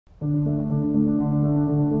In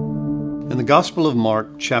the Gospel of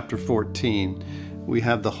Mark, chapter 14, we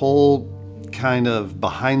have the whole kind of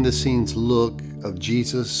behind-the-scenes look of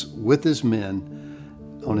Jesus with his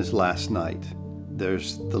men on his last night.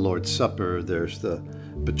 There's the Lord's Supper, there's the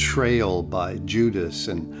betrayal by Judas,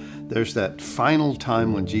 and there's that final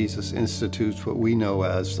time when Jesus institutes what we know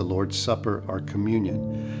as the Lord's Supper or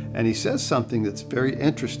communion. And he says something that's very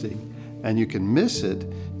interesting, and you can miss it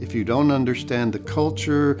if you don't understand the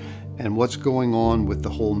culture and what's going on with the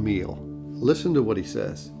whole meal. Listen to what he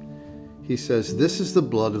says. He says, "This is the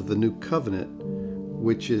blood of the new covenant,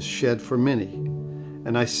 which is shed for many.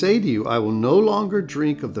 And I say to you, I will no longer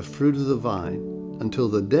drink of the fruit of the vine until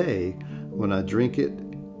the day when I drink it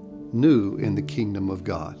new in the kingdom of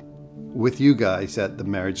God." With you guys at the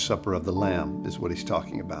marriage supper of the Lamb is what he's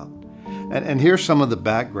talking about. And here's some of the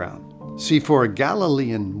background. See, for a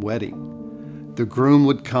Galilean wedding, the groom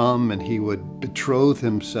would come and he would betroth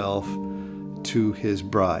himself to his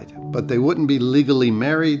bride. But they wouldn't be legally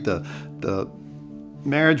married. The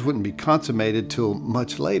marriage wouldn't be consummated till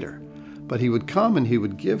much later. But he would come and he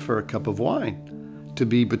would give her a cup of wine to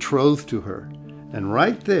be betrothed to her. And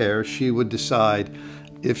right there, she would decide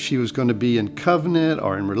if she was going to be in covenant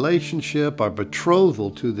or in relationship or betrothal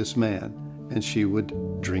to this man. And she would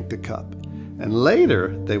drink the cup. And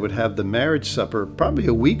later, they would have the marriage supper, probably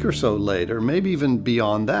a week or so later, maybe even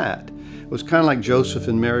beyond that. It was kind of like Joseph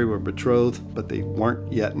and Mary were betrothed, but they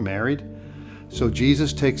weren't yet married. So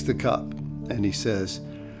Jesus takes the cup and he says,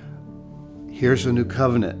 "Here's a new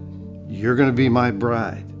covenant. You're going to be my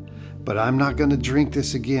bride, but I'm not going to drink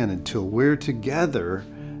this again until we're together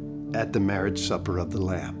at the marriage supper of the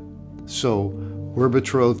Lamb." So we're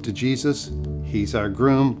betrothed to Jesus. He's our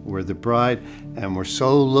groom, we're the bride, and we're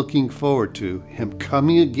so looking forward to him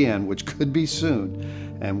coming again, which could be soon,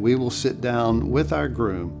 and we will sit down with our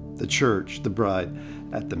groom, the church, the bride,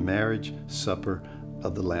 at the marriage supper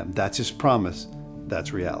of the Lamb. That's his promise.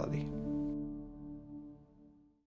 That's reality.